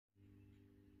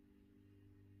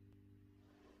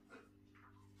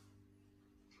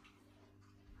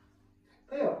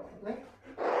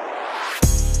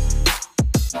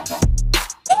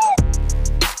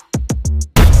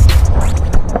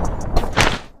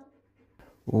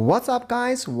What's up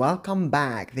guys, welcome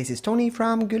back. This is Tony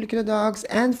from Gulikula Dogs,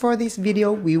 and for this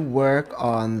video we work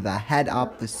on the head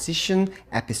up position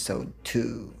episode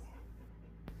 2.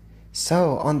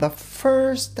 So on the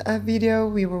first video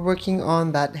we were working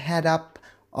on that head up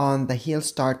on the heel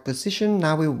start position.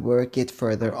 Now we work it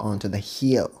further onto the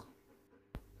heel.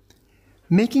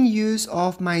 Making use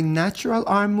of my natural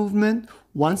arm movement,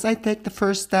 once I take the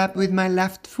first step with my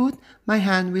left foot, my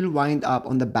hand will wind up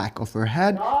on the back of her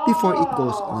head before it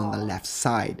goes on the left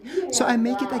side. So I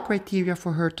make it a criteria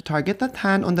for her to target that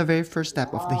hand on the very first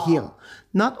step of the heel.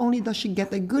 Not only does she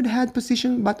get a good head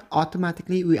position, but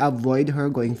automatically we avoid her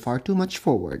going far too much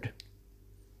forward.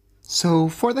 So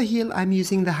for the heel, I'm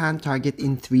using the hand target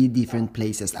in 3 different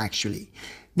places actually.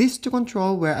 This to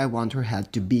control where I want her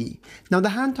head to be. Now the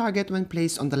hand target when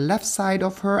placed on the left side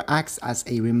of her acts as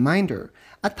a reminder.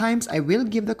 At times I will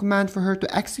give the command for her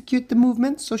to execute the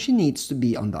movement, so she needs to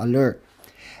be on the alert.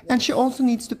 And she also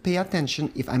needs to pay attention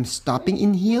if I'm stopping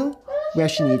in heel, where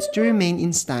she needs to remain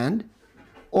in stand,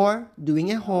 or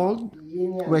doing a hold,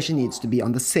 where she needs to be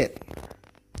on the sit.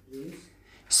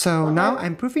 So now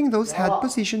I'm proofing those head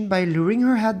position by luring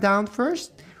her head down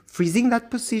first, freezing that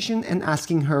position and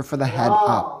asking her for the head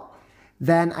up.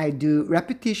 Then I do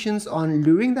repetitions on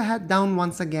luring the head down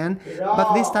once again,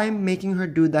 but this time making her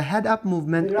do the head up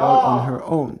movement all on her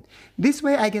own. This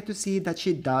way I get to see that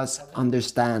she does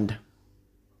understand.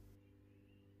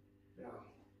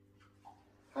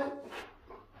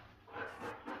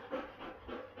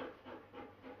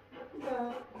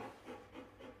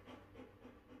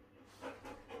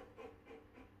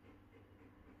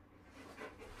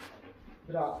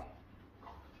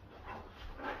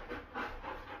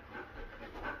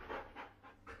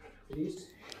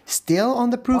 Still on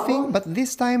the proofing, but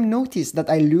this time notice that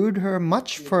I lured her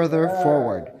much further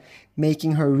forward,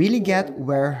 making her really get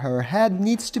where her head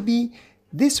needs to be.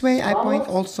 This way I point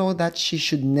also that she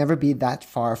should never be that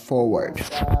far forward.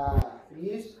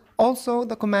 Also,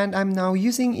 the command I'm now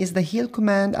using is the heel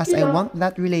command, as I want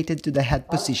that related to the head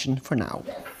position for now.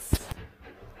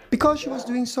 Because she was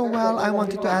doing so well, I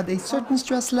wanted to add a certain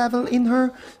stress level in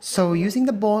her, so using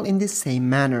the ball in this same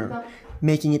manner,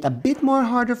 making it a bit more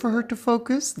harder for her to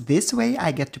focus. This way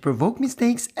I get to provoke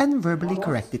mistakes and verbally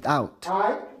correct it out.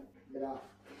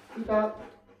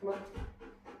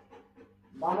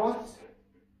 Vamos.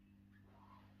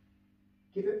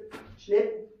 Keep it.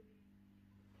 Slip.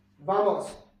 Vamos.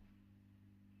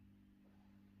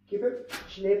 Keep it.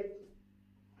 Slip.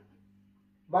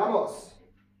 Vamos.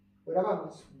 Bra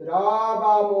vamos. Bra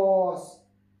vamos.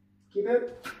 Keep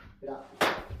it. Bra.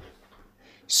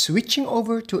 Switching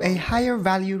over to a higher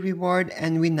value reward,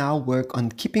 and we now work on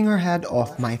keeping her head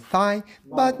off my thigh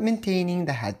but maintaining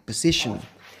the head position.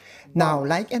 Now,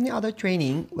 like any other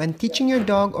training, when teaching your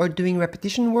dog or doing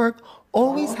repetition work,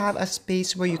 always have a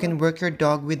space where you can work your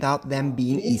dog without them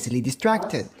being easily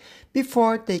distracted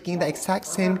before taking the exact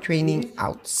same training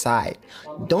outside.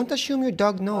 Don't assume your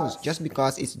dog knows just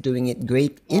because it's doing it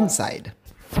great inside.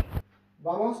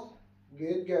 Vamos.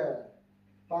 Good girl.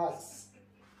 Pass.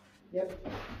 Yep.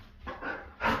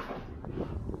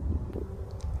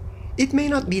 It may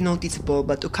not be noticeable,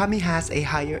 but Okami has a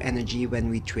higher energy when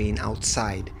we train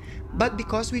outside. But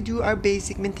because we do our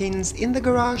basic maintenance in the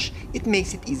garage, it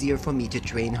makes it easier for me to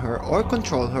train her or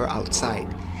control her outside,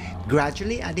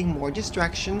 gradually adding more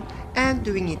distraction and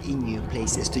doing it in new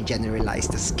places to generalize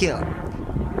the skill.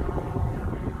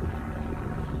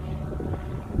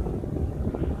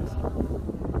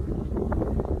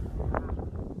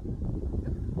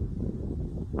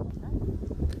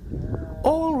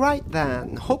 Alright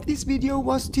then, hope this video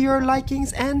was to your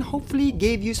likings and hopefully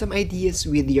gave you some ideas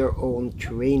with your own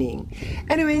training.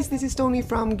 Anyways, this is Tony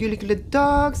from Gulikula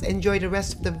Dogs. Enjoy the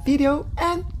rest of the video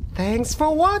and thanks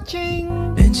for watching!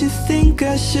 And you think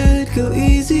I should go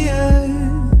easier,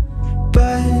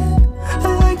 but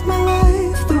I like my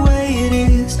life the way it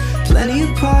is. Plenty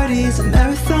of parties and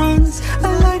marathons.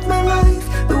 I like my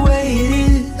life the way it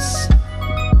is.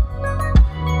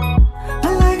 I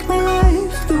like my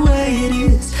life the way it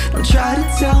is. Don't try to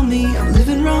tell me I'm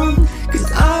living wrong,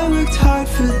 cause I worked hard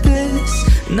for this.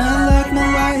 And I like my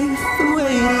life the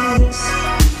way it is.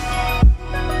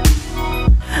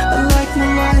 I like my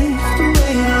life the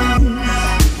way it is.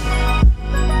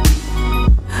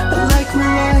 I like my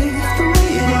life the way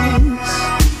it is.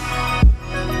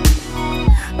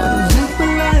 I like my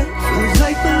life, I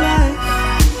like my life.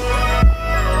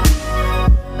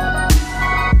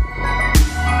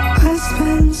 I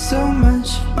spend so much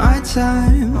of my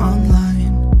time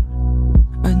online.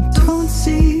 I don't see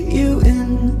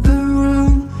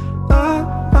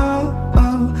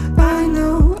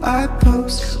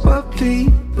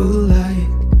like.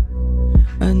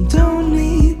 I don't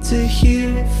need to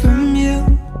hear from you.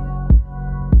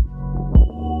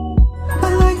 I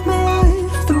like my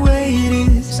life the way it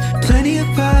is. Plenty of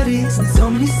parties and so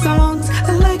many songs.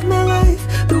 I like my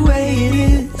life the way it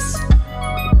is.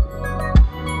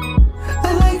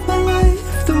 I like my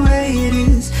life the way it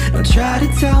is. Don't try to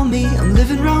tell me I'm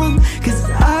living wrong, 'cause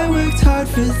I worked hard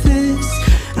for this.